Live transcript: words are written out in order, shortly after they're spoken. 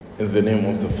In the name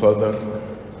of the Father,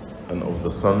 and of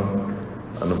the Son,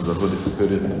 and of the Holy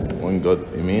Spirit, one God,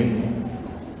 Amen.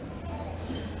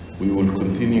 We will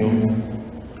continue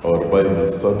our Bible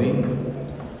study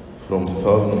from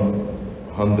Psalm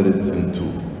 102.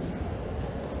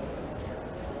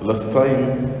 Last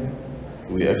time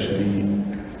we actually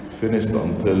finished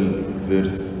until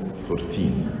verse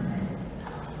 14.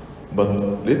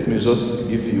 But let me just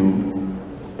give you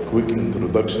a quick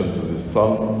introduction to this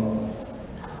psalm.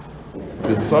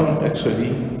 The psalm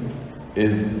actually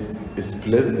is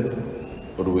split,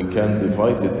 or we can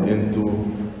divide it into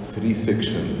three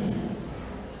sections.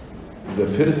 The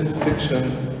first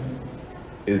section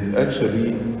is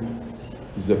actually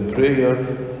the prayer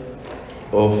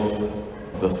of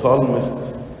the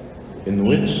psalmist, in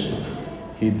which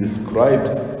he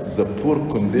describes the poor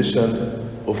condition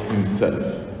of himself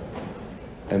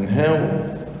and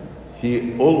how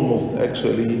he almost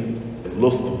actually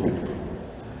lost hope.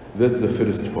 That's the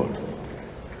first part.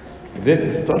 Then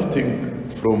starting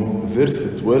from verse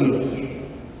 12,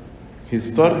 he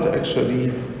starts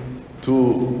actually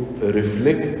to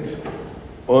reflect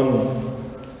on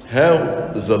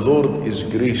how the Lord is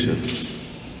gracious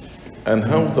and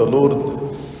how the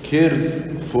Lord cares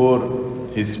for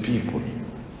his people.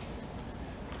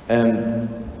 And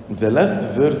the last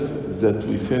verse that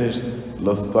we finished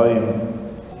last time,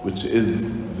 which is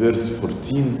verse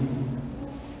 14,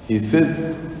 he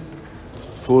says,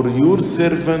 "For your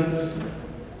servants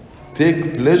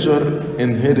take pleasure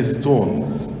in her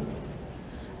stones,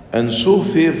 and show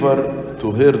favor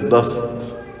to her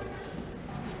dust."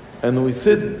 And we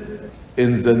said,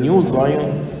 in the New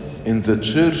Zion, in the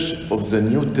church of the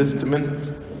New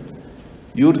Testament,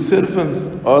 your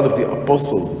servants are the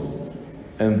apostles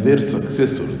and their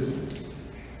successors.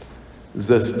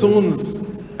 The stones,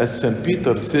 as St.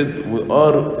 Peter said, we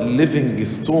are living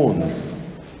stones.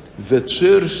 The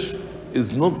church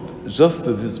is not just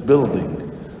this building,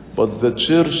 but the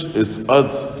church is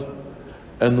us.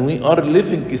 And we are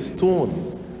living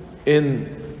stones in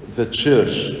the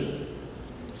church.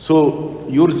 So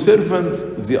your servants,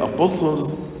 the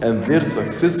apostles and their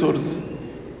successors,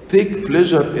 take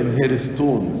pleasure in her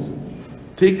stones,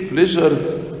 take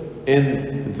pleasures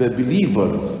in the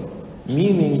believers,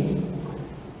 meaning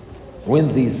when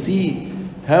they see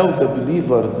how the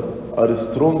believers are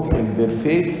strong in their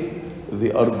faith,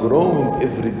 they are growing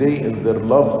every day in their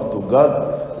love to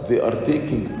God, they are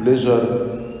taking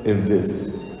pleasure in this.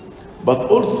 But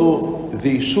also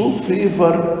they show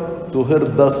favor to her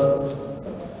dust.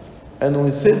 And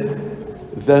we said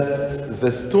that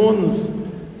the stones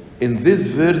in this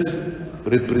verse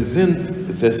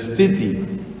represent the steady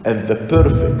and the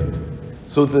perfect.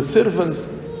 So the servants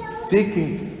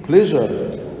taking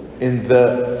pleasure in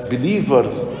the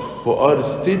believers who are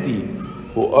steady,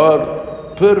 who are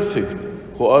perfect,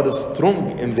 who are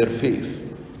strong in their faith.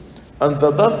 And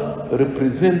the dust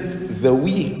represent the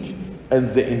weak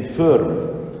and the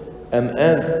infirm. And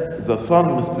as the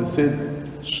psalmist said,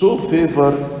 show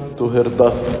favor to her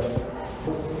dust.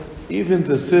 Even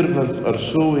the servants are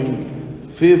showing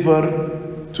favor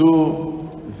to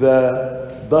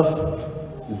the dust,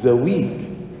 the weak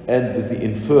and the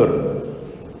infirm.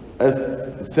 As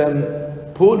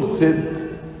St. Paul said,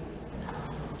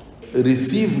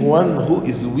 receive one who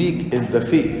is weak in the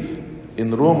faith.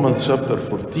 In Romans chapter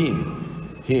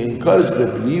 14, he encouraged the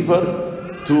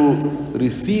believer to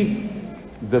receive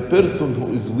the person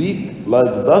who is weak like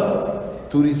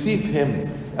dust, to receive him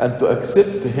and to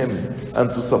accept him and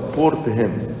to support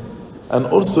him. And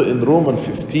also in Romans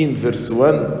 15 verse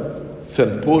 1,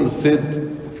 St. Paul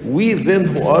said, we then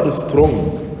who are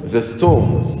strong, the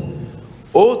stones,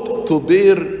 ought to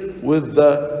bear with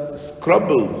the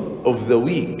scruples of the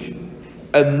weak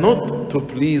and not to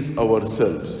please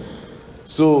ourselves.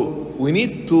 So we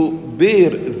need to bear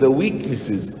the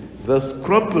weaknesses, the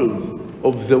scruples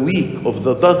of the weak, of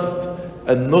the dust,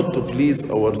 and not to please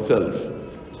ourselves.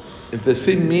 In the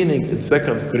same meaning, in 2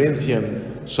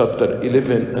 Corinthians chapter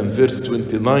 11 and verse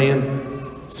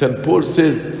 29, St. Paul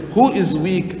says, who is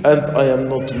weak and I am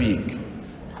not weak?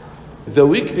 The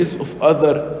weakness of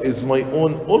other is my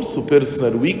own also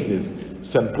personal weakness.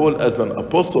 St. Paul, as an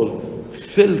apostle,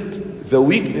 felt the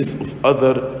weakness of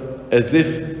other as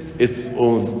if its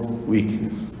own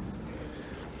weakness.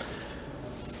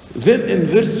 Then in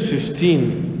verse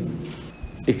 15,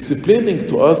 explaining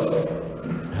to us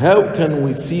how can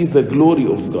we see the glory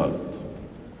of God,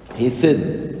 he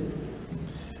said,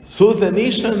 so the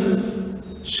nations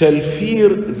shall fear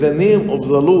the name of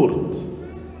the Lord,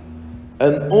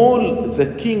 and all the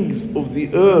kings of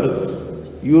the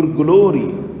earth your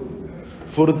glory.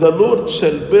 For the Lord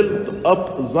shall build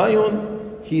up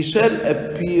Zion, he shall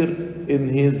appear in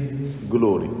his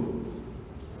glory.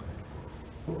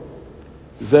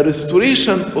 The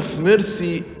restoration of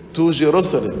mercy to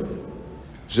Jerusalem.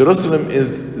 Jerusalem is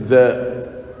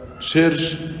the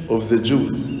church of the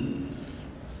Jews.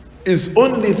 Is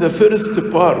only the first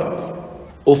part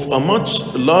of a much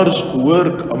large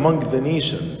work among the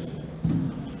nations.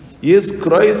 Yes,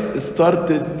 Christ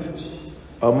started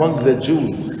among the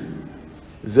Jews.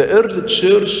 The early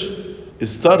church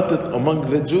started among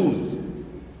the Jews.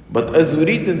 But as we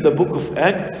read in the book of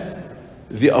Acts,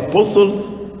 the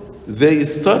apostles, they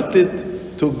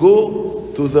started to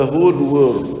go to the whole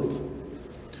world.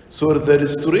 So the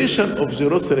restoration of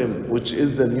Jerusalem, which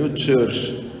is the new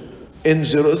church in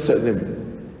Jerusalem,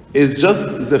 is just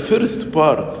the first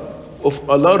part of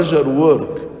a larger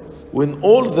work when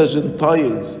all the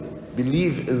Gentiles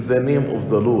believe in the name of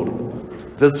the Lord.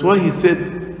 That's why he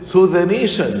said, so the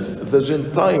nations, the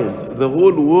Gentiles, the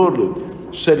whole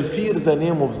world shall fear the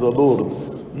name of the Lord.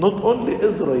 Not only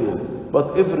Israel,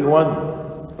 but everyone,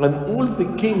 and all the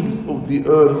kings of the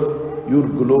earth, your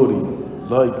glory,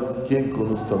 like King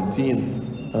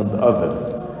Constantine and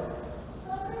others.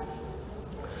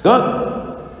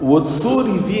 God would so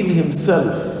reveal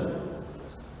himself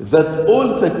that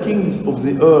all the kings of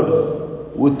the earth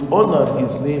would honor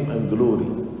his name and glory.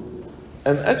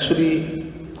 And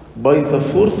actually, by the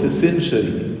 4th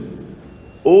century,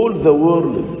 all the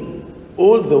world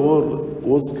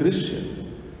was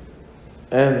Christian.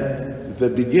 And the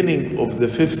beginning of the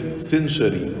 5th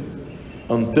century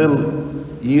until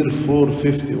year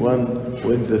 451,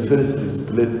 when the first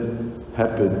split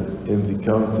happened in the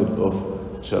Council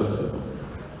of Chalcedon.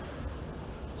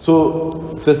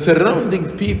 So the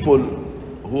surrounding people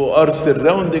who are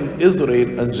surrounding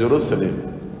Israel and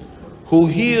Jerusalem, who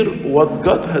hear what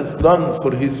God has done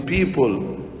for his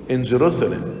people in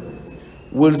Jerusalem,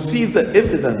 will see the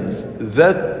evidence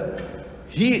that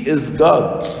he is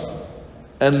God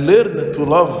and learn to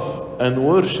love and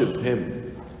worship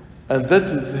him. And that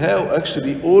is how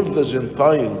actually all the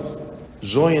Gentiles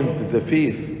joined the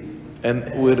faith and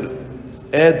were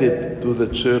added to the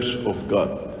church of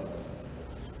God.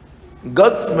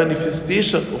 God's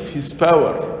manifestation of his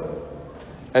power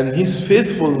and his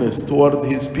faithfulness toward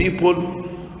his people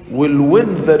will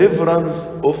win the reverence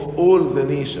of all the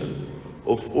nations,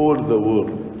 of all the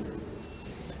world.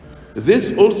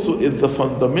 This also is the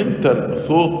fundamental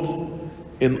thought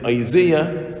in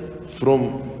Isaiah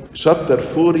from chapter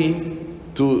 40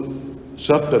 to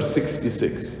chapter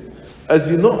 66. As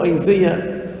you know,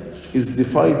 Isaiah is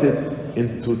divided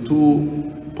into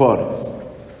two parts.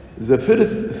 The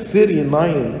first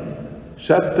 39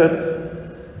 chapters,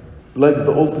 like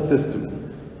the Old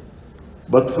Testament.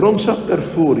 But from chapter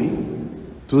 40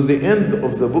 to the end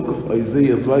of the book of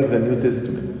Isaiah is like the New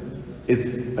Testament.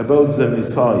 It's about the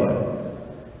Messiah.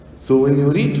 So when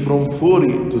you read from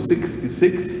 40 to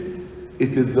 66,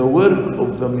 it is the work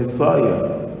of the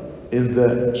Messiah in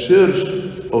the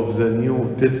church of the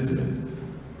New Testament.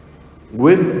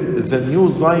 When the new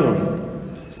Zion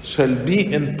shall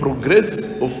be in progress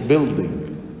of building.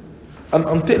 And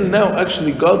until now,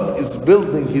 actually, God is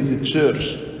building his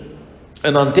church.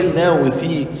 And until now, we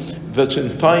see the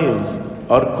Gentiles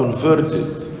are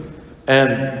converted.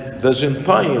 And the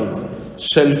Gentiles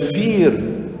shall fear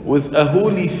with a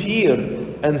holy fear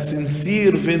and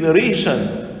sincere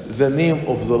veneration the name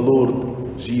of the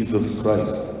Lord Jesus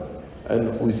Christ.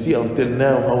 And we see until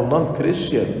now how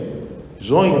non-Christian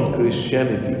join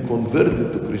Christianity,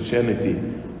 converted to Christianity,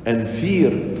 and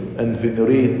fear and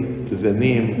venerate the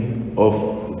name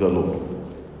of the Lord.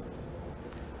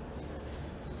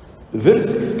 Verse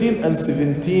 16 and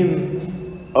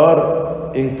 17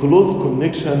 are in close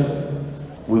connection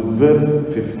with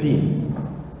verse 15.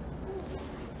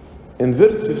 In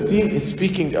verse 15 is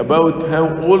speaking about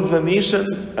how all the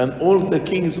nations and all the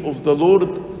kings of the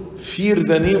Lord fear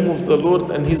the name of the Lord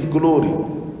and his glory.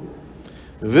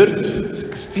 Verse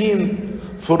 16,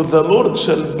 for the Lord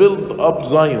shall build up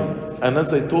Zion. And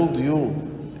as I told you,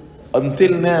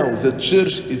 until now the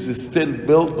church is still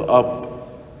built up.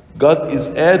 God is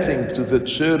adding to the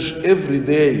church every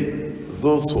day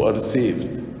those who are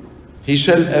saved. He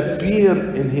shall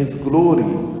appear in his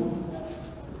glory.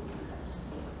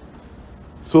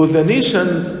 So the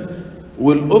nations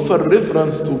will offer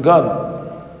reverence to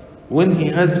God when he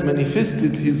has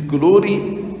manifested his glory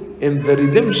in the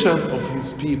redemption of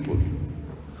his people.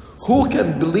 Who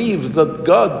can believe that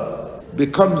God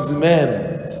becomes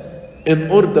man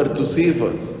in order to save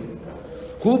us?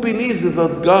 Who believes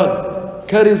that God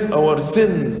carries our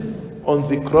sins on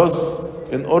the cross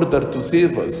in order to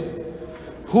save us?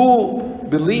 Who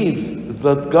believes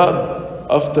that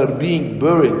God, after being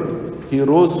buried, he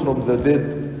rose from the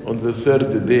dead on the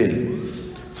third day?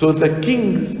 So the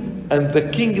kings and the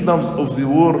kingdoms of the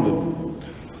world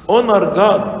honor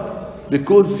God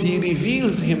because He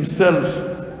reveals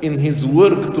Himself in His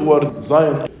work toward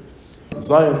Zion.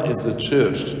 Zion is the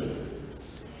church.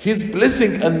 His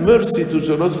blessing and mercy to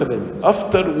Jerusalem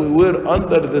after we were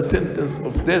under the sentence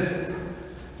of death.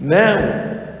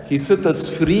 Now He set us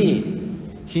free.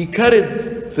 He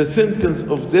carried the sentence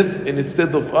of death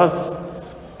instead of us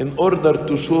in order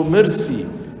to show mercy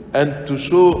and to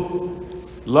show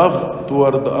love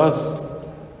toward us.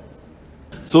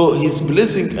 So His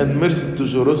blessing and mercy to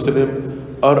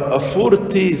Jerusalem are a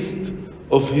foretaste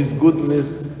of His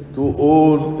goodness to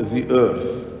all the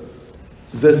earth.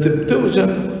 The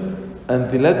Septuagint and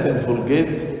the Latin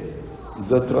Vulgate,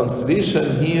 the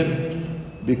translation here,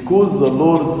 because the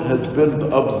Lord has built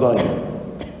up Zion.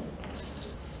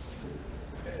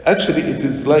 Actually it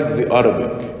is like the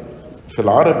Arabic. في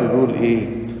العربي بيقول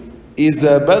ايه؟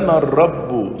 إذا بنى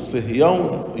الرب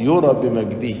صهيون يرى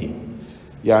بمجده.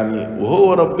 يعني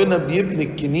وهو ربنا بيبني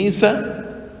الكنيسة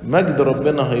مجد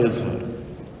ربنا هيظهر.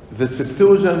 The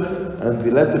Septuagint and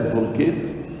the Latin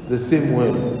Vulgate the same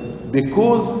way.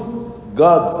 Because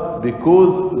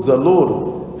the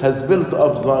Lord has built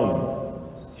up Zion,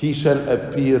 He shall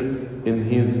appear in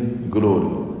His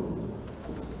glory.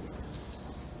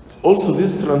 Also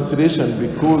this translation,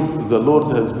 because the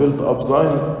Lord has built up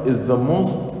Zion, is the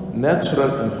most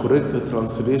natural and correct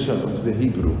translation of the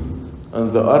Hebrew.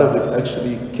 And the Arabic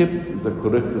actually kept the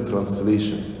correct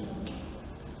translation.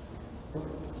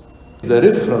 The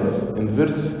reference in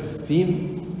verse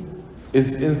 16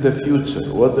 is in the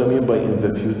future. What do I mean by in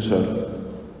the future?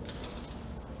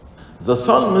 The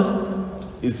psalmist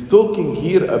is talking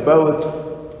here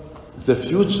about the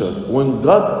future. When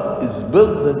God is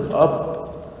building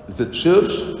up the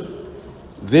church,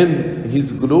 then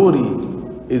His glory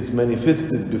is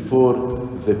manifested before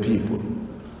the people.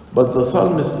 But the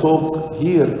psalmist talk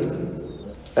here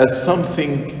as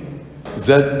something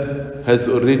that has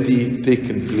already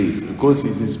taken place, because he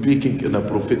is speaking in a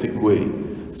prophetic way.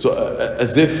 So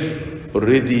as if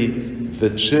already the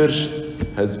church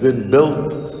has been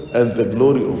built and the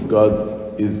glory of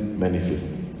God is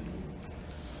manifested.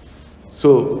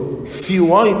 So see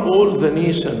why all the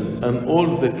nations and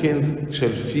all the kings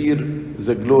shall fear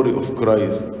the glory of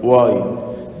Christ. Why?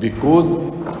 Because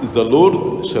the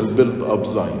Lord shall build up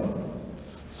Zion.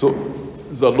 So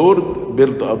the Lord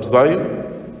built up Zion,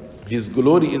 His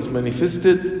glory is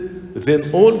manifested,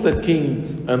 then all the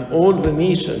kings and all the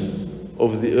nations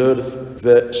of the earth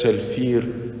that shall fear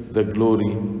the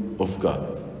glory of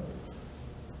God.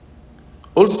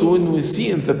 Also, when we see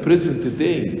in the present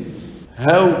days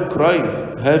how Christ,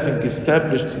 having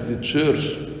established His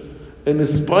church in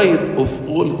spite of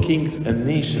all kings and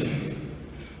nations,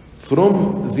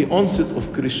 from the onset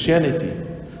of Christianity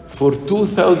for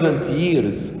 2,000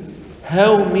 years,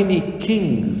 how many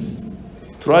kings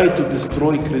tried to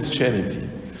destroy Christianity?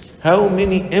 How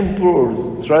many emperors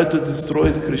tried to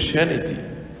destroy Christianity?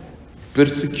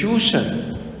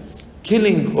 Persecution,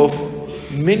 killing of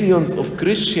millions of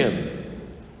Christians.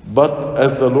 But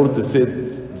as the Lord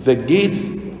said, the gates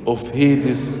of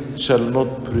Hades shall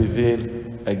not prevail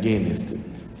against it.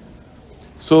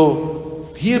 So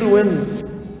here when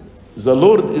the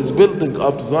Lord is building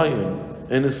up Zion,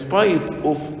 in spite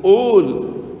of all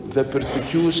the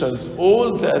persecutions,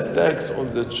 all the attacks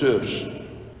on the church,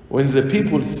 when the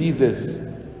people see this,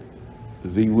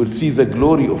 they will see the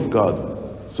glory of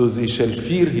God. So they shall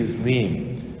fear His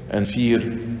name and fear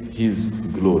His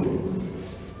glory.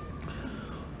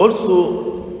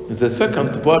 Also, the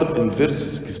second part in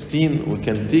verse 16, we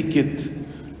can take it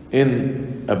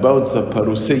in about the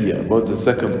parousia, about the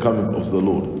second coming of the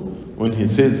Lord. When He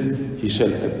says He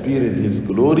shall appear in His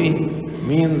glory,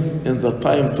 means in the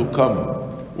time to come,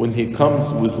 when He comes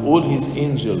with all His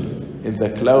angels in the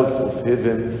clouds of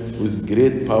heaven with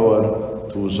great power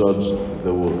to judge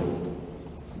the world.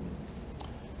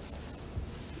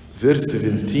 Verse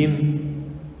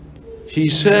 17, He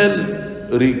shall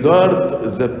regard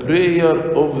the prayer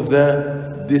of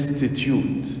the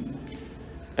destitute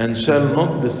and shall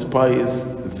not despise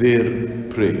their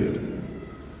prayers.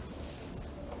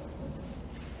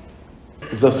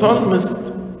 The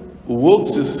psalmist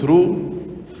walks through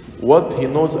what he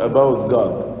knows about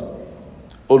God.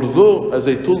 Although, as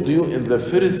I told you in the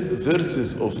first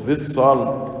verses of this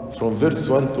psalm, from verse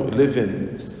 1 to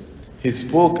 11, he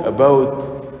spoke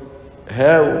about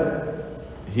how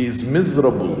he is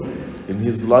miserable in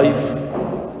his life,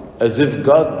 as if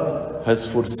God has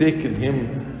forsaken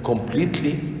him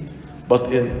completely.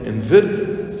 But in verse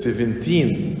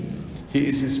 17, he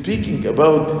is speaking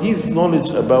about his knowledge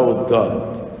about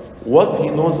God, what he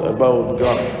knows about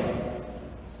God.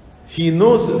 He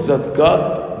knows that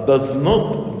God does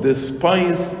not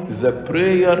despise the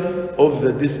prayer of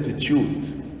the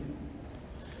destitute.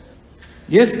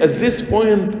 Yes, at this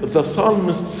point, the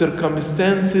psalmist's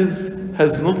circumstances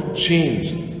has not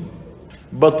changed,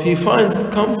 but he finds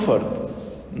comfort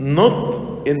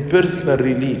not in personal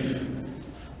relief,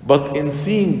 but in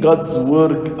seeing God's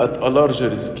work at a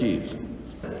larger scale.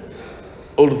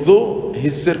 Although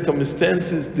his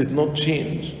circumstances did not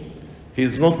change, he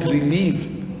is not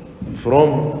relieved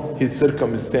from his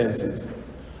circumstances,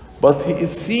 but he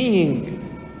is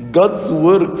seeing God's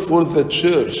work for the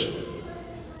church.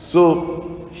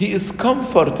 So he is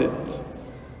comforted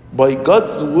by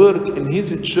God's work in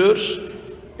his church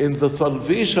in the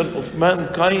salvation of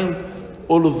mankind,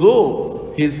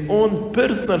 although his own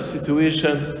personal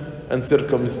situation and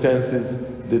circumstances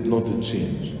did not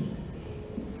change.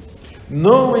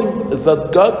 Knowing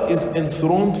that God is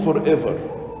enthroned forever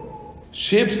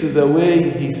shapes the way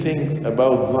he thinks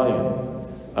about Zion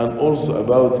and also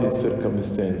about his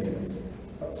circumstances.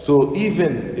 So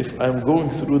even if I'm going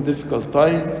through a difficult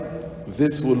time,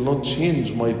 this will not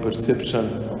change my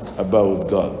perception about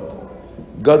God.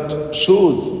 God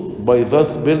shows by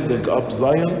thus building up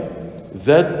Zion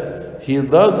that he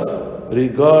does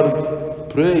regard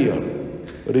prayer,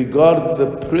 regard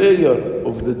the prayer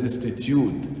of the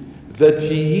destitute, that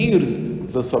he hears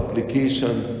the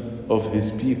supplications of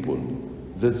his people.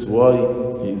 That's why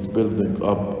he is building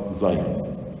up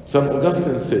Zion. St.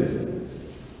 Augustine says,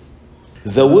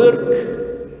 the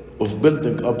work of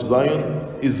building up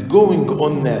Zion is going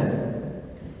on now.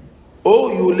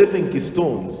 Oh, you living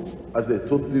stones, as I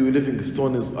told you, living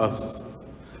stone is us.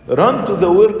 Run to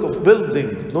the work of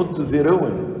building, not to the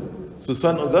ruin. So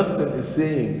St. Augustine is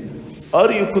saying,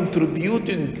 are you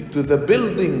contributing to the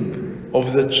building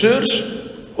of the church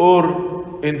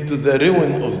or into the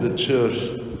ruin of the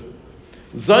church?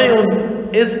 Zion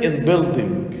is in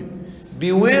building.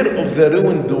 Beware of the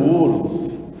ruined walls.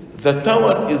 The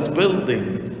tower is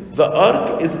building. The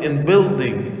ark is in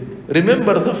building.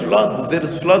 Remember the flood. There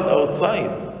is flood outside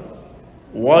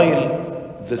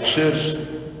while the church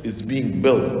is being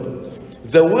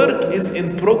built. The work is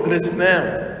in progress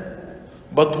now.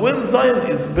 But when Zion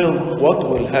is built, what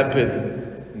will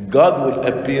happen? God will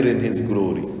appear in his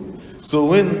glory. So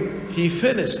when he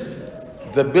finishes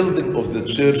the building of the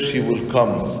church, he will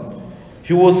come.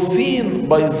 He was seen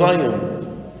by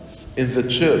Zion in the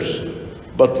church,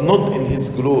 but not in his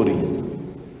glory.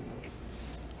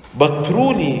 But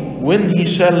truly, when he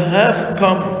shall have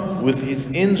come with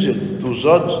his angels to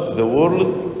judge the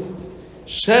world,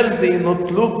 shall they not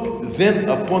look then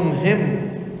upon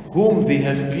him whom they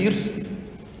have pierced?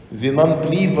 The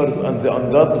non-believers and the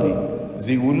ungodly,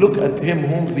 they will look at him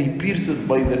whom they pierced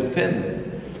by their sins,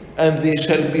 and they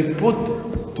shall be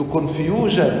put to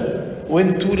confusion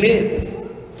when too late,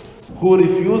 who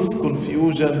refused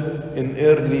confusion in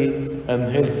early and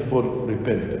healthful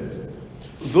repentance.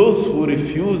 Those who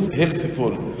refuse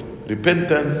healthful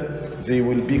repentance, they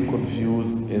will be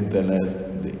confused in the last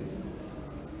days.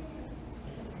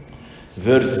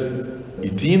 Verse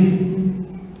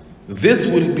 18, this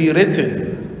will be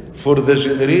written for the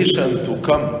generation to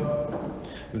come,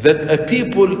 that a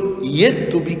people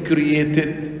yet to be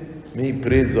created may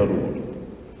praise the Lord.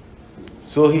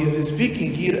 So he is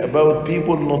speaking here about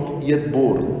people not yet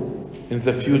born in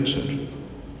the future.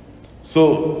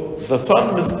 So the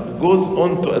psalmist goes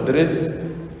on to address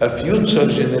a future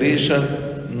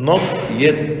generation not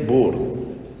yet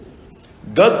born.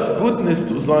 God's goodness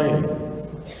to Zion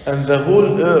and the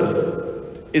whole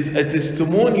earth is a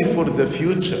testimony for the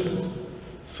future,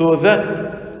 so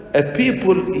that a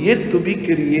people yet to be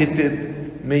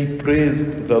created may praise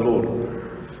the Lord.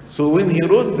 So when he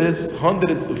wrote this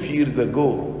hundreds of years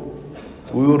ago,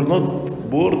 we were not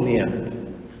born yet,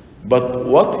 but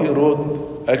what he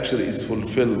wrote actually is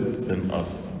fulfilled in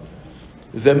us.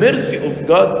 The mercy of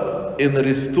God in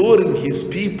restoring his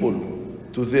people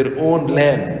to their own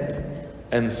land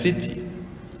and city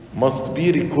must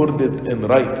be recorded in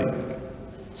writing.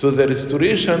 So the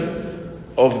restoration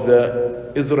of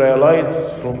the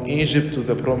Israelites from Egypt to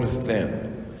the promised land,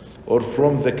 or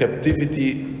from the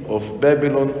captivity of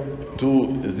Babylon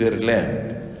to their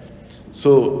land.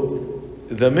 So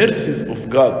the mercies of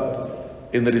God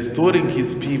in restoring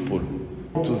his people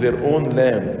to their own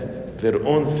land, their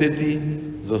own city,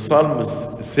 the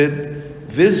psalmist said,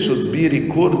 this should be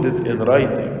recorded in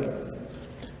writing,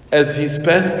 as his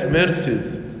past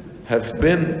mercies have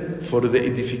been for the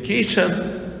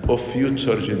edification of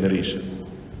future generation.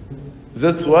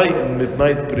 That's why in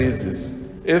Midnight Praises,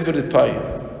 every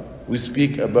time we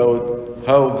speak about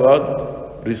how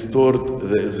God restored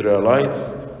the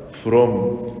Israelites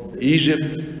from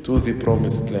Egypt to the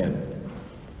promised land.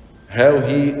 How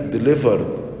he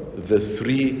delivered the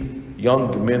 3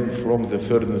 young men from the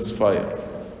furnace fire.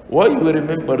 Why we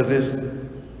remember this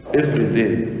every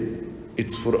day?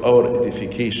 It's for our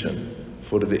edification,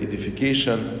 for the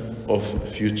edification of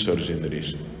future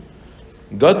generation.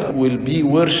 God will be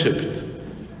worshipped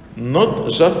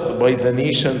not just by the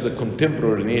nations, the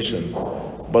contemporary nations,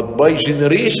 but by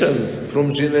generations,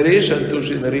 from generation to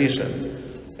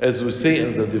generation. As we say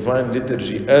in the Divine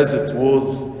Liturgy, as it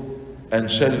was and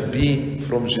shall be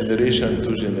from generation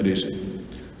to generation.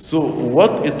 So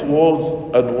what it was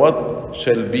and what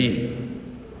shall be,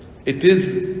 it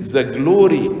is the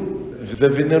glory, the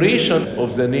veneration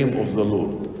of the name of the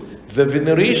Lord, the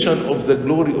veneration of the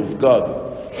glory of God.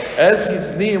 As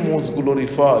His name was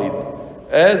glorified,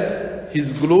 as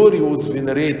His glory was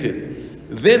venerated,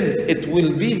 then it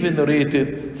will be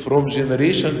venerated from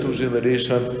generation to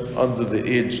generation unto the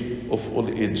age of all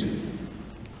ages.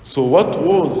 So what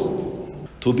was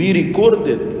to be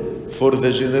recorded for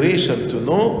the generation to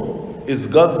know is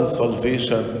God's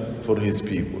salvation for His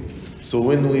people. So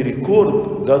when we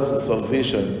record God's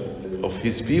salvation of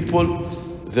His people,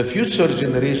 the future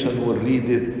generation will read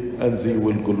it and they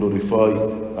will glorify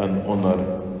and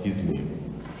honor His name.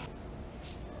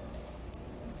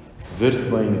 Verse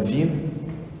 19,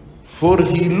 for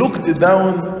He looked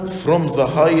down from the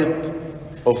height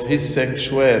of His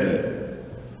sanctuary.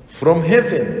 From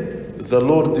heaven the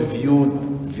Lord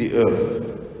viewed the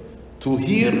earth, to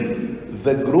hear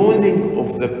the groaning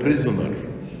of the prisoner,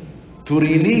 to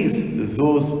release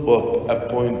those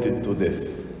appointed to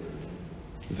death.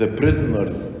 The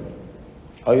prisoners,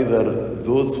 either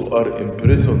those who are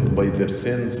imprisoned by their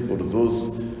sins or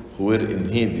those who were in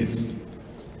Hades,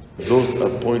 those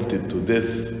appointed to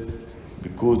death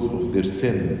because of their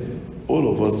sins.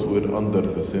 All of us were under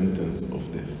the sentence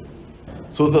of death.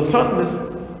 So the psalmist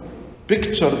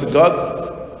pictured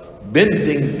God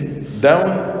bending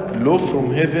down low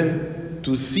from heaven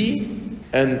to see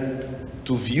and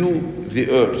to view the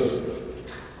earth.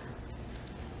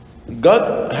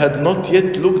 God had not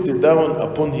yet looked down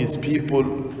upon His people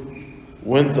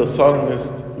when the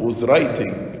psalmist was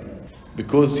writing,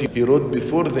 because he wrote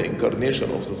before the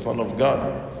incarnation of the Son of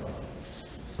God.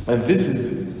 And this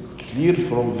is clear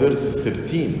from verse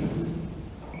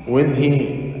 13, when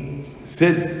he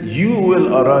said, you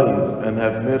will arise and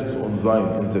have mercy on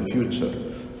Zion in the future,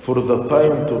 for the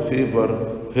time to favor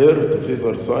her, to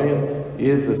favor Zion,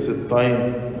 yet the set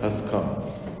time has come.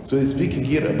 So he's speaking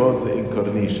here about the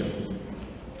incarnation.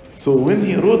 So when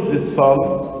he wrote this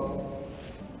psalm,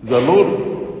 the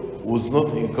Lord was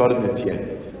not incarnate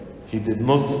yet. He did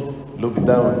not looking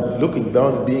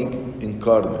down being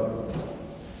incarnate.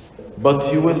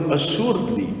 But he will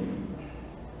assuredly,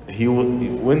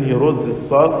 when he wrote this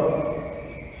psalm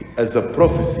as a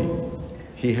prophecy,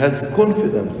 he has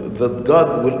confidence that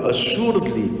God will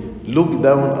assuredly look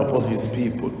down upon His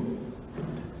people.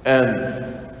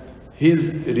 And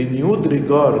His renewed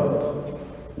regard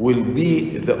will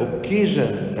be the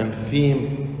occasion and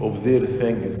theme of their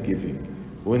thanksgiving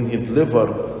when He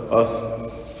delivers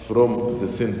us from the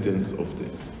sentence of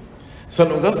death.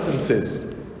 St. Augustine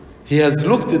says, He has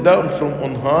looked down from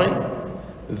on high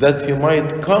that He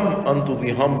might come unto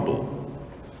the humble.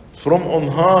 From on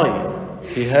high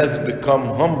He has become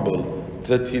humble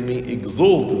that He may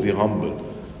exalt the humble.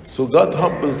 So God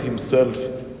humbled Himself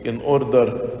in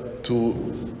order to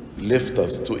lift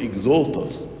us, to exalt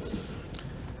us.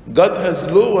 God has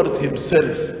lowered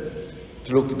Himself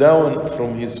to look down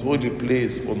from His holy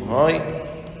place on high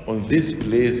on this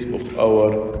place of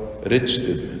our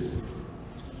wretchedness.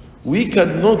 We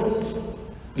cannot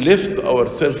lift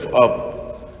ourselves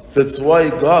up. That's why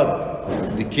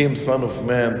God became Son of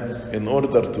Man, in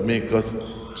order to make us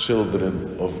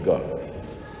children of God.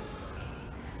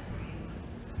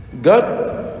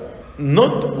 God,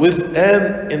 not with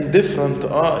an indifferent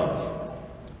eye,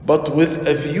 but with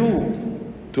a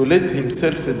view to let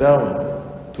Himself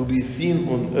down, to be seen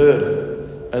on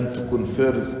earth and to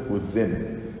converse with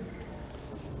them.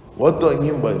 What do I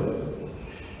mean by this?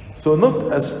 So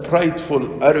not as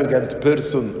prideful, arrogant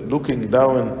person looking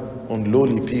down on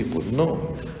lowly people.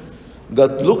 No.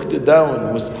 God looked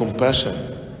down with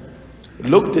compassion.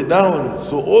 Looked down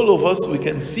so all of us, we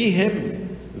can see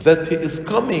Him, that He is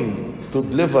coming to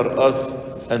deliver us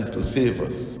and to save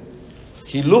us.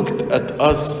 He looked at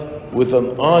us with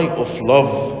an eye of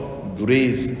love,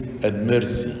 grace, and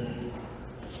mercy.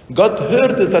 God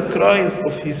heard the cries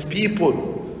of His people,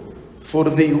 for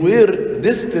they were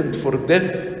destined for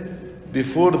death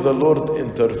before the Lord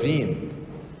intervened.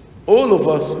 All of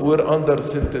us were under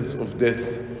sentence of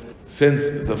death since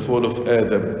the fall of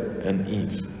Adam and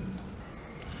Eve.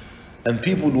 And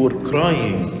people were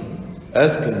crying,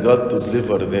 asking God to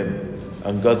deliver them.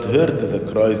 And God heard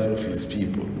the cries of his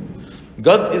people.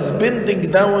 God is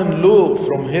bending down low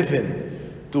from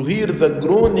heaven to hear the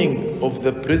groaning of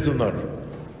the prisoner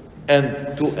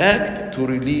and to act to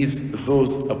release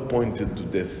those appointed to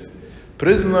death.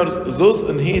 Prisoners, those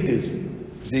in Hades,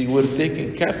 they were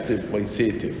taken captive by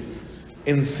Satan.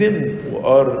 In sin, we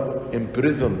are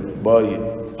imprisoned by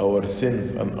our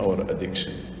sins and our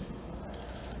addiction.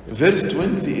 Verse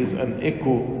 20 is an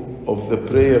echo of the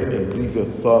prayer in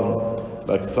previous psalm,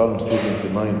 like Psalm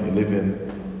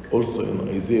 79:11, also in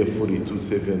Isaiah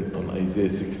 42:7 and Isaiah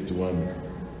 61,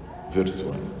 verse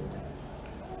 1.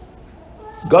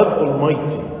 God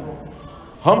Almighty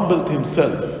humbled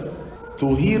himself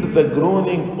to hear the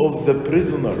groaning of the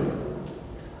prisoner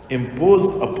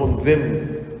imposed upon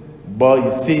them by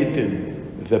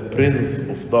Satan, the prince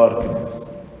of darkness.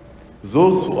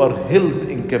 Those who are held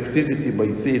in captivity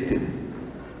by Satan,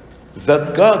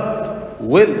 that God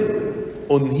will,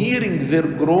 on hearing their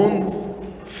groans,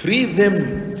 free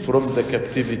them from the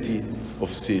captivity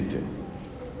of Satan.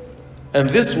 And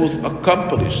this was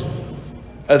accomplished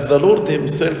as the Lord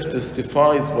himself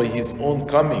testifies by his own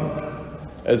coming.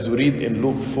 As we read in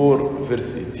Luke 4,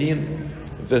 verse 18,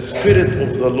 the Spirit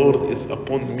of the Lord is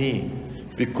upon me,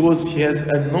 because he has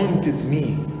anointed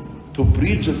me to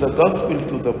preach the gospel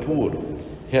to the poor.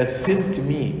 He has sent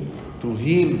me to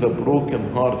heal the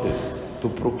brokenhearted, to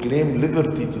proclaim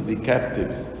liberty to the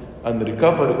captives, and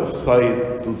recovery of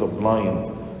sight to the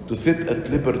blind, to set at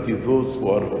liberty those who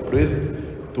are oppressed,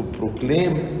 to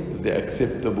proclaim the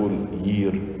acceptable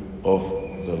year of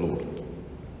the Lord.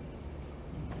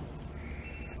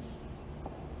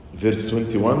 Verse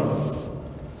 21,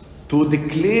 to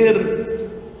declare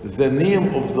the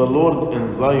name of the Lord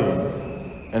in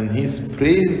Zion and his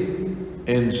praise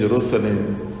in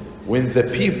Jerusalem when the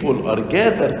people are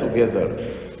gathered together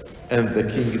and the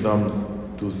kingdoms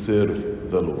to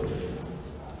serve the Lord.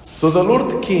 So the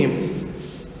Lord came,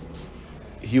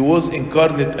 he was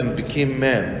incarnate and became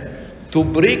man to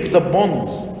break the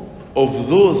bonds of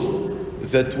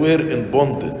those that were in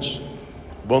bondage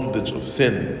of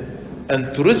sin,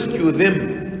 and to rescue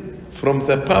them from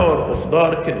the power of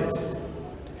darkness,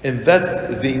 and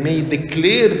that they may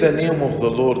declare the name of the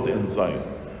Lord in Zion.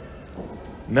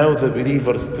 Now the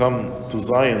believers come to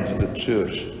Zion, to the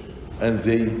church, and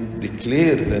they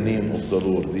declare the name of the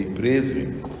Lord. They praise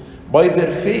him. By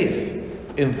their faith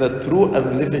in the true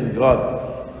and living God,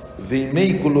 they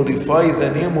may glorify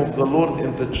the name of the Lord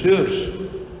in the church,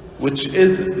 which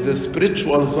is the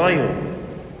spiritual Zion,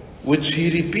 which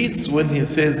he repeats when he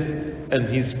says, and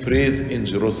his praise in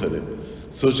Jerusalem.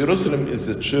 So Jerusalem is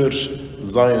the church,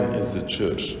 Zion is the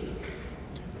church.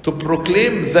 To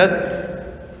proclaim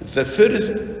that the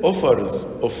first offers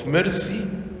of mercy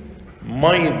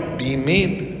might be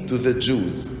made to the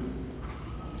Jews.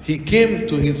 He came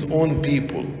to his own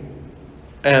people,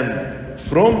 and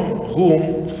from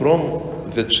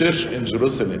the church in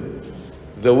Jerusalem,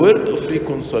 the word of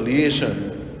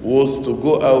reconciliation was to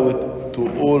go out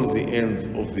to all the ends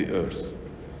of the earth.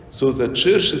 So the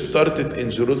church started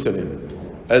in Jerusalem,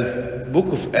 as Book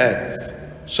of Acts,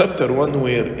 chapter 1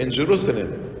 were in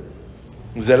Jerusalem.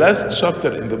 The last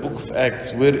chapter in the Book of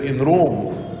Acts were in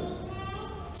Rome.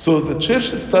 So the church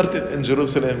started in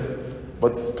Jerusalem,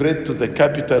 but spread to the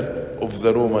capital of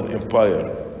the Roman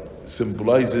Empire.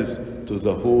 Symbolizes to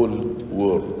the whole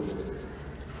world.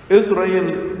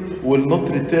 Israel will not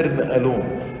return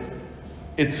alone.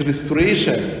 Its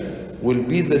restoration will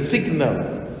be the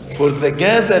signal for the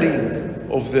gathering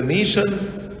of the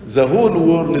nations, the whole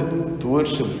world, to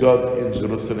worship God in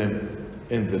Jerusalem,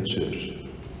 in the church.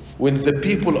 When the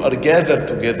people are gathered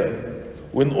together,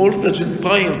 when all the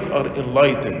Gentiles are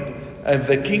enlightened, and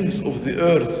the kings of the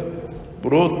earth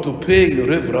brought to pay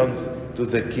reverence to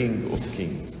the King of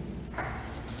Kings.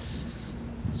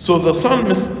 So the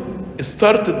psalmist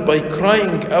started by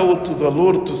crying out to the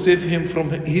Lord to save him from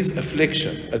his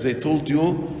affliction. As I told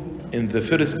you in the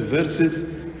first verses,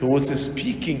 he was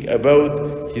speaking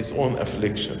about his own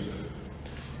affliction.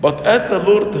 But as the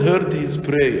Lord heard his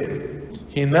prayer,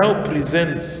 he now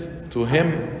presents to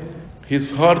him his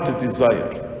heart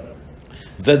desire,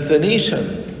 that the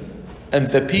nations and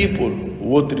the people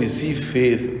would receive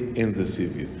faith in the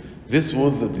Savior. This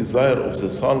was the desire of the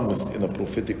psalmist in a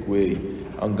prophetic way,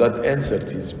 and God answered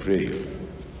his prayer.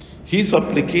 He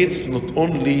supplicates not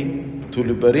only to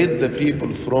liberate the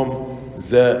people from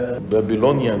the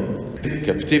Babylonian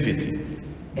captivity,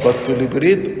 but to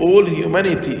liberate all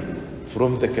humanity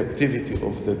from the captivity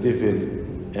of the devil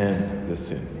and the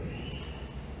sin.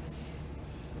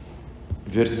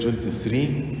 Verse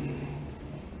 23,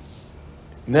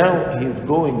 Now he is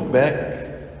going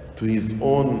back to his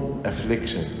own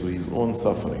affliction, to his own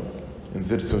suffering. In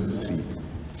verse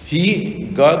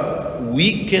 23, God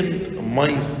weakened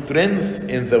my strength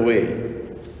in the way.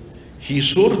 He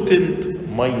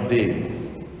shortened my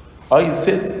days. I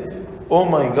said, oh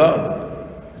my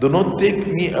God, do not take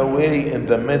me away in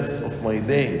the midst of my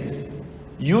days.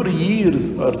 Your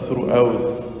years are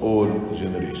throughout all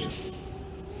generations.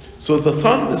 So the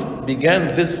psalmist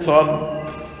began this psalm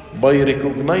by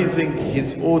recognizing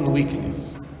his own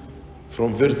weakness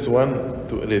from verse 1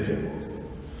 to 11.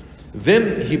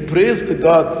 Then he praised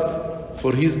God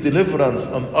for his deliverance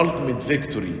and ultimate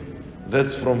victory.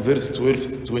 That's from verse 12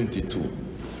 to 22.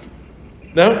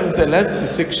 Now in the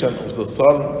last section of the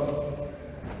psalm,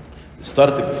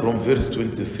 starting from verse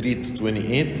 23 to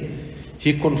 28,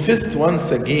 he confessed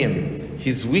once again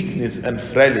his weakness and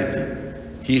frailty.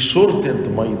 He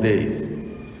shortened my days.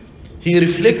 He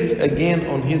reflects again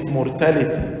on his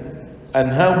mortality and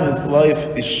how his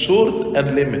life is short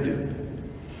and limited.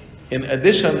 In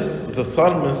addition, the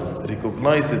psalmist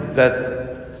recognizes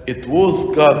that it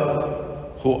was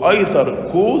God who either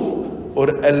caused or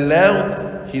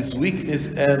allowed his weakness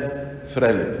and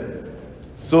frailty.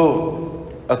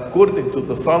 So, according to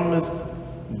the psalmist,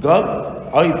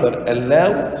 God either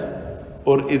allowed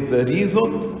or is the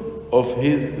reason of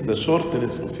the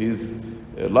shortness of his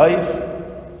life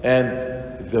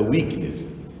and the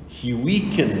weakness. He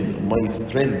weakened my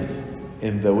strength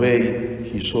in the way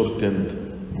he shortened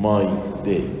my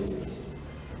days.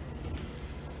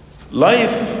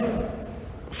 Life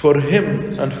for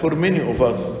him and for many of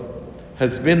us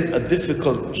has been a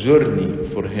difficult journey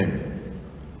for him.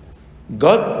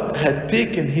 God had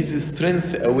taken his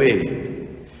strength away,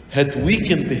 had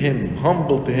weakened him,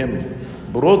 humbled him,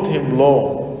 brought him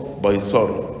low by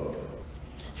sorrow.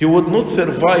 He would not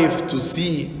survive to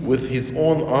see with his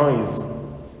own eyes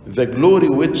the glory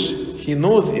which he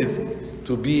knows is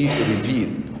to be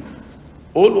revealed.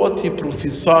 All what he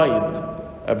prophesied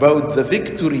about the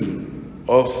victory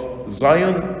of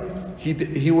Zion,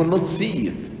 he will not see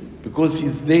it because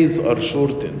his days are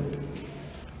shortened.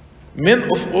 Men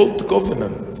of old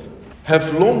covenant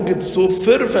have longed so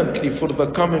fervently for the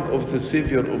coming of the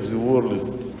Savior of the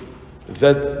world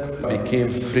that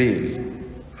became frail.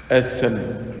 As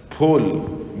St. Paul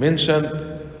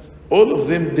mentioned, all of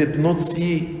them did not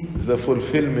see the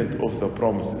fulfillment of the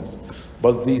promises,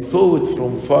 but they saw it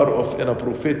from far off in a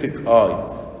prophetic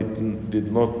eye. It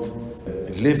did not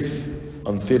live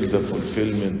until the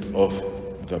fulfillment of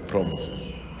the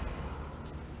promises.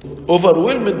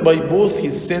 Overwhelmed by both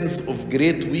his sense of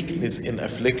great weakness in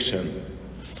affliction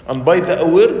and by the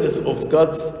awareness of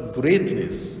God's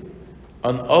greatness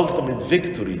and ultimate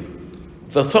victory,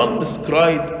 the psalmist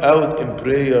cried out in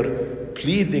prayer,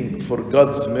 pleading for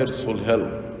God's merciful help.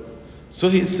 So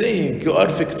he's saying, you are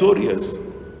victorious,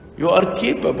 you are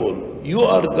capable, you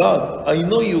are God, I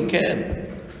know you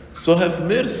can. So have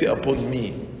mercy upon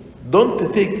me.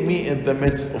 Don't take me in the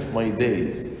midst of my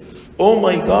days. Oh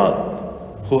my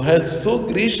God, who has so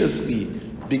graciously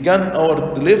begun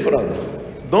our deliverance,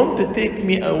 don't take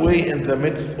me away in the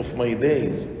midst of my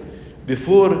days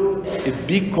before it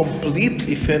be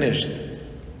completely finished,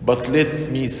 but let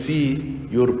me see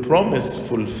your promise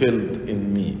fulfilled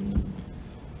in me.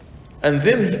 And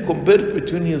then he compared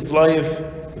between his life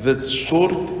that's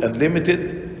short and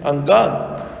limited and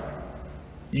God.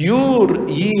 Your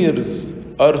years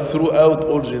are throughout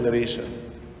all generations.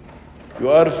 You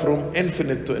are from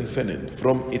infinite to infinite,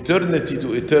 from eternity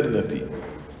to eternity.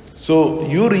 So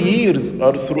your years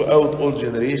are throughout all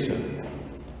generations,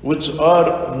 which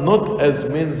are not as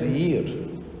men's year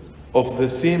of the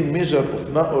same measure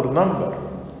of or number,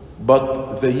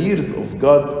 but the years of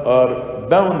God are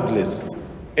boundless,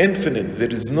 infinite.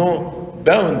 There is no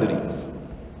boundary.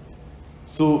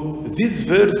 So this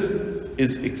verse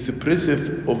is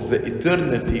expressive of the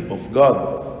eternity of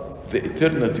God, the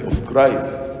eternity of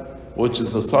Christ, which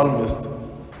the psalmist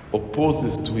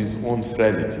opposes to his own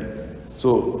frailty.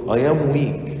 So I am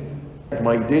weak,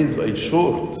 my days are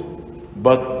short,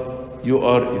 but you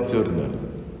are eternal.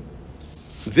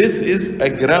 This is a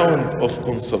ground of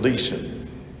consolation.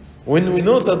 When we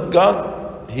know that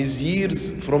God, his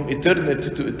years from eternity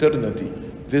to eternity,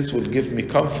 this will give me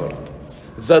comfort.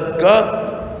 That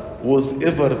God was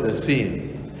ever the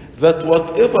same. That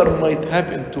whatever might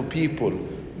happen to people,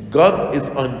 God is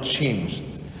unchanged.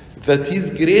 That his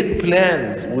great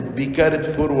plans would be carried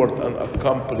forward and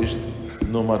accomplished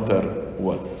no matter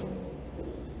what.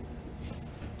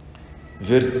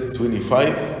 Verse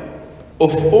 25,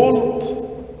 of old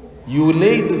you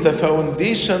laid the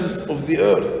foundations of the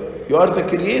earth. You are the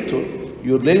creator.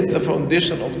 You laid the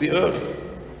foundation of the earth.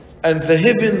 and the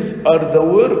heavens are the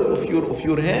work of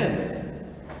your hands.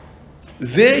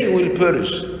 They will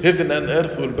perish, heaven and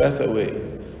earth will pass away,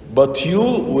 but you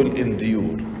will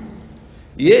endure.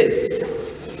 Yes,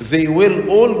 they will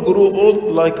all grow old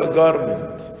like a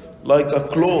garment, like a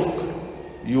cloak.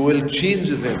 You will change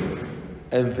them,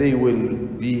 and they will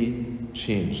be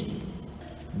changed.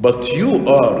 But you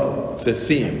are the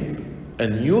same,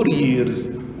 and your years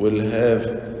will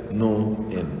have no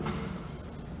end.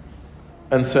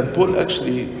 And St. Paul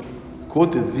actually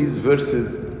quoted these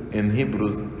verses in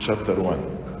Hebrews chapter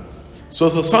 1. So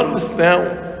the psalmist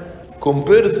now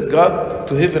compares God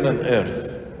to heaven and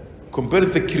earth,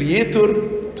 compares the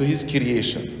Creator to His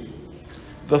creation.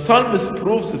 The psalmist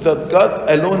proves that God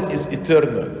alone is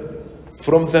eternal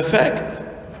from the fact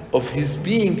of His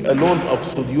being alone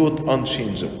absolute,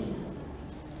 unchangeable.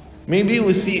 Maybe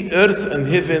we see earth and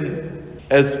heaven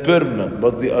as permanent,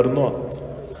 but they are not.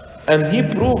 And he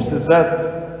proves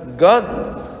that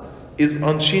God is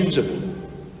unchangeable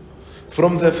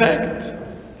from the fact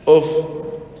of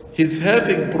His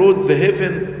having brought the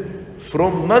heaven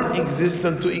from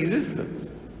non-existent to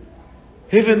existence.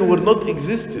 Heaven were not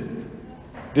existed,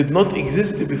 did not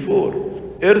exist before.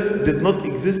 Earth did not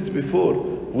exist before.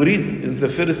 We read in the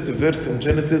first verse in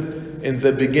Genesis, in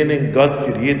the beginning God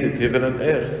created heaven and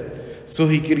earth. So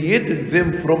He created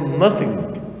them from nothing.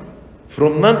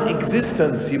 From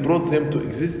non-existence He brought them to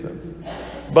existence.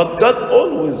 But God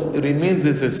always remains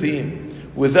the same,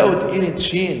 without any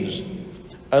change.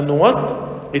 And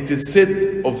what it is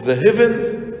said of the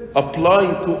heavens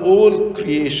apply to all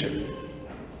creation.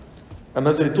 And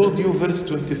as I told you, verse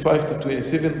 25 to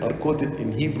 27 are quoted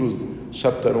in Hebrews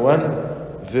chapter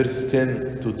 1, verse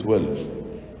 10 to 12.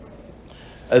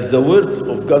 As the words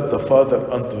of God the Father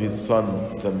unto His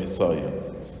Son, the Messiah.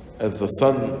 As the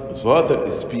Father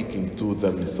is speaking to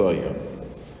the Messiah.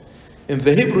 In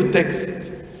the Hebrew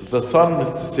text, the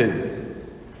psalmist says,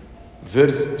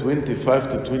 verse 25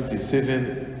 to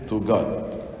 27, to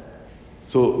God.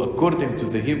 So according to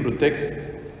the Hebrew text,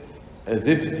 as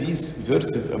if these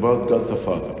verses about God the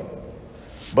Father.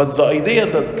 But the idea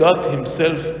that God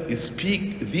Himself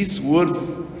speak these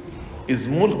words is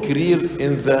more clear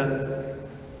in the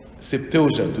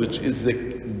Septuagint, which is the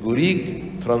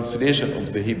Greek translation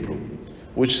of the Hebrew,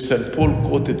 which St. Paul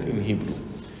quoted in Hebrew.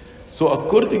 So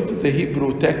according to the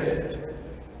Hebrew text,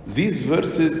 these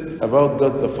verses about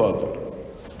God the Father.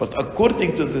 But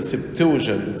according to the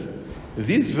Septuagint,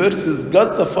 these verses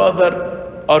God the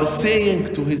Father are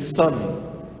saying to His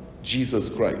Son, Jesus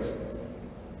Christ.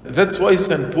 That's why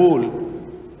St. Paul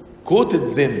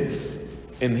quoted them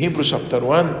in Hebrews chapter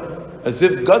 1 as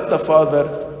if God the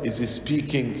Father is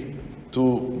speaking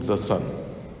to the Son.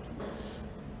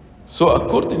 So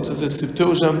according to the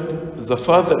Septuagint, the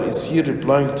Father is here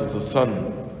replying to the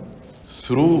Son,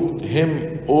 through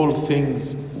Him all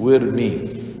things were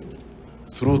made.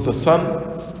 Through the Son,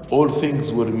 all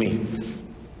things were made.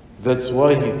 That's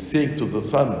why He's saying to the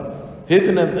Son,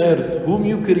 heaven and earth, whom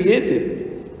you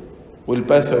created, will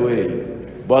pass away,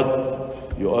 but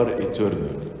you are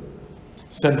eternal.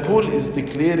 St. Paul is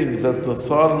declaring that the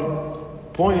Psalm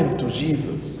points to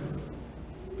Jesus,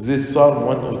 this Psalm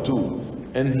 102,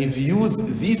 and he views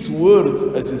these words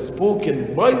as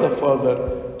spoken by the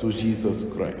Father to Jesus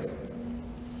Christ.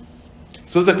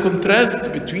 So the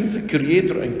contrast between the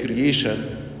Creator and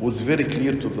creation was very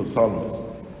clear to the psalmist.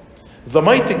 The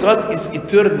mighty God is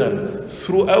eternal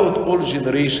throughout all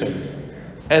generations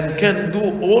and can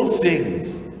do all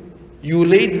things. You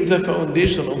laid the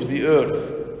foundation of the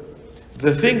earth.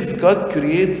 The things God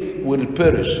creates will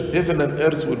perish, heaven and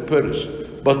earth will perish,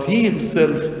 but He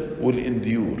Himself will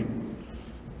endure.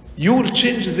 You will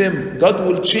change them, God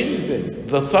will change them.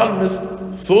 The psalmist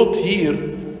thought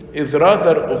here is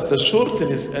rather of the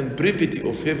shortness and brevity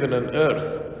of heaven and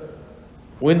earth.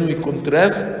 When we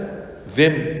contrast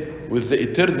them with the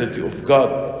eternity of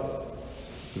God,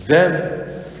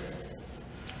 than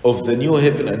of the new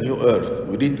heaven and new earth.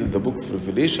 We read in the book of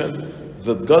Revelation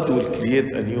that God will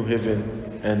create a new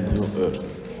heaven and new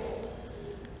earth.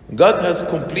 God has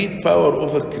complete power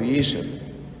over creation,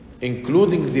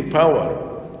 including the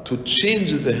power to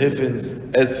change the heavens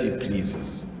as He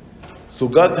pleases. So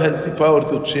God has the power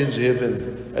to change heavens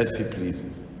as He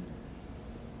pleases.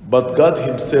 But God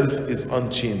Himself is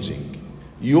unchanging.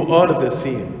 You are the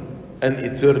same and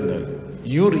eternal.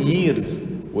 Your years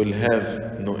will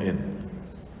have no end.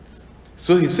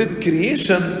 So He said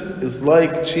creation is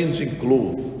like changing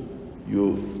clothes.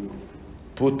 You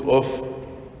put off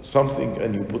something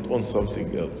and you put on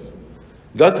something else.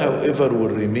 God, however, will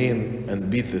remain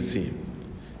and be the same.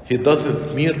 He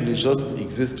doesn't merely just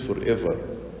exist forever,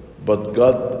 but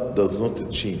God does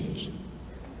not change.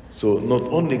 So not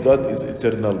only God is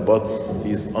eternal, but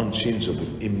He is unchangeable,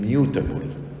 immutable.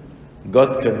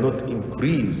 God cannot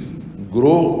increase,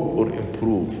 grow, or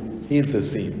improve. He is the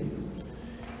same.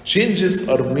 Changes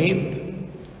are made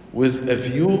with a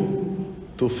view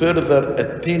to further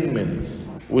attainments,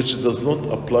 which does not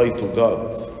apply to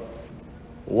God.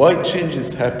 Why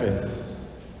changes happen?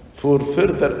 For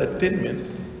further attainment,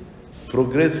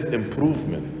 progress,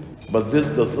 improvement. But this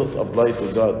does not apply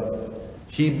to God.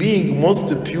 He being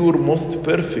most pure, most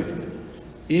perfect,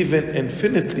 even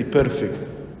infinitely perfect,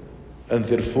 and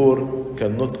therefore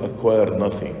cannot acquire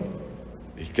nothing.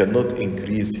 He cannot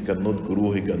increase, he cannot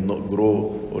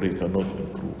grow, or he cannot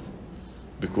improve,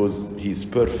 because he is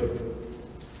perfect.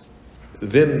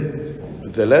 Then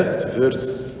the last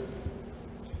verse,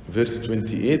 verse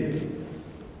 28,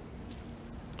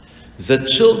 the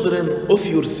children of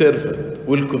your servant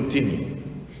will continue,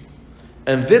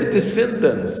 and their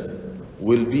descendants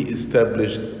will be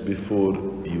established before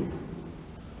you.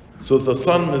 So the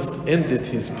psalmist ended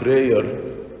his prayer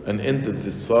and ended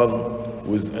the psalm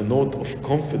with a note of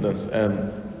confidence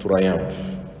and triumph.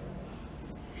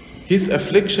 His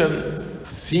affliction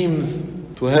seems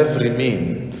to have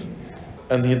remained,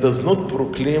 and he does not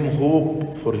proclaim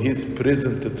hope for his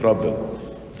present trouble,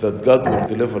 that God will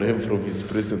deliver him from his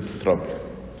present trouble.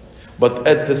 But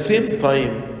at the same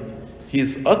time, he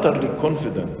is utterly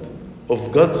confident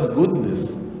of God's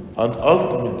goodness and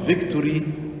ultimate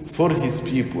victory for his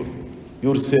people,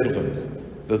 your servants.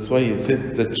 That's why he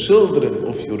said, the children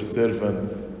of your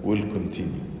servant will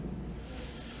continue.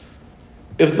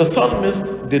 If the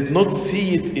psalmist did not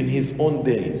see it in his own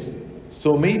days,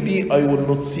 so maybe I will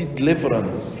not see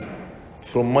deliverance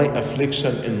from my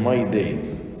affliction in my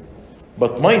days.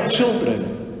 But my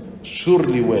children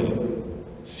surely will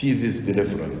see this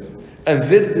deliverance, and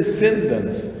their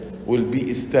descendants will be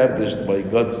established by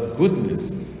God's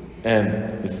goodness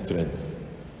and strength.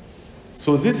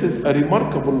 So this is a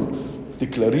remarkable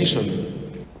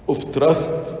declaration of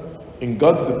trust in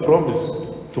God's promise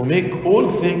to make all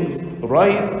things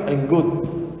right and good.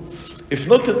 If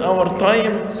not in our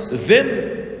time,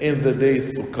 then in the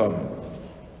days to come.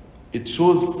 It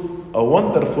shows a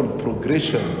wonderful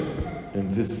progression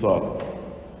in this psalm.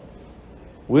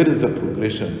 Where is the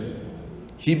progression?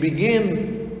 He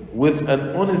began with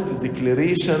an honest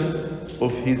declaration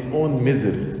of his own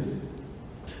misery.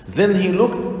 Then he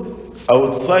looked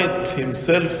outside of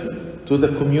himself to the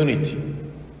community.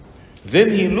 Then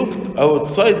he looked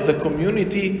outside the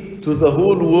community to the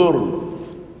whole world.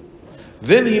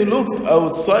 Then he looked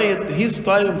outside his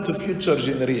time to future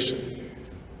generation.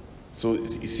 So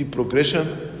you see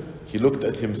progression. He looked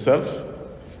at himself,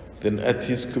 then at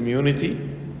his community,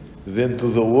 then to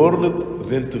the world,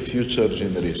 then to future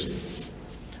generation.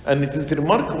 And it is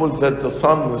remarkable that the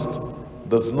psalmist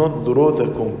does not draw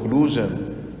the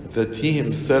conclusion that he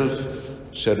himself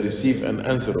shall receive an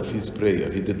answer of his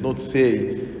prayer. He did not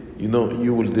say,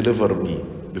 you will deliver me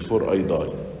before I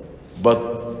die.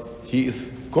 But he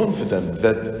is confident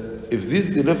that if this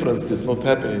deliverance did not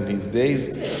happen in his days,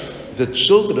 the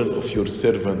children of your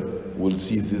servant will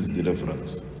see this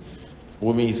deliverance.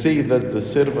 We may say that the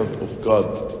servant of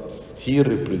God here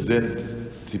represent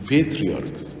the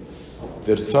patriarchs.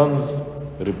 Their sons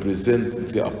represent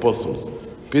the apostles.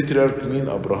 Patriarch mean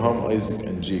Abraham, Isaac,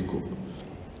 and Jacob.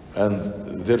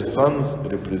 And their sons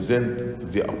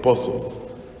represent the apostles.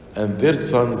 And their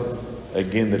sons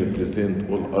again represent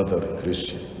all other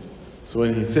Christians. So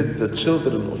when he said the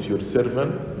children of your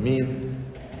servant, mean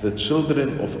the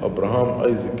children of Abraham,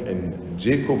 Isaac, and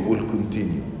Jacob will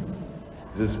continue.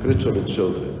 The spiritual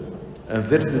children. And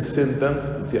their descendants,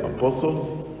 the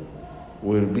apostles,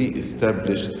 will be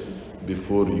established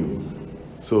before you.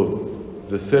 So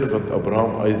the servant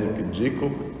Abraham, Isaac, and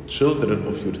Jacob, children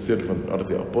of your servant are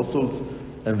the apostles,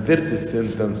 and their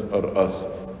descendants are us,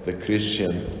 the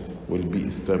Christian, will be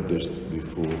established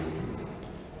before you.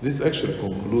 This actually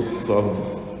concludes Psalm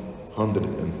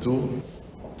 102.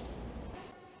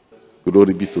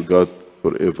 Glory be to God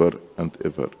forever and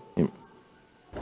ever.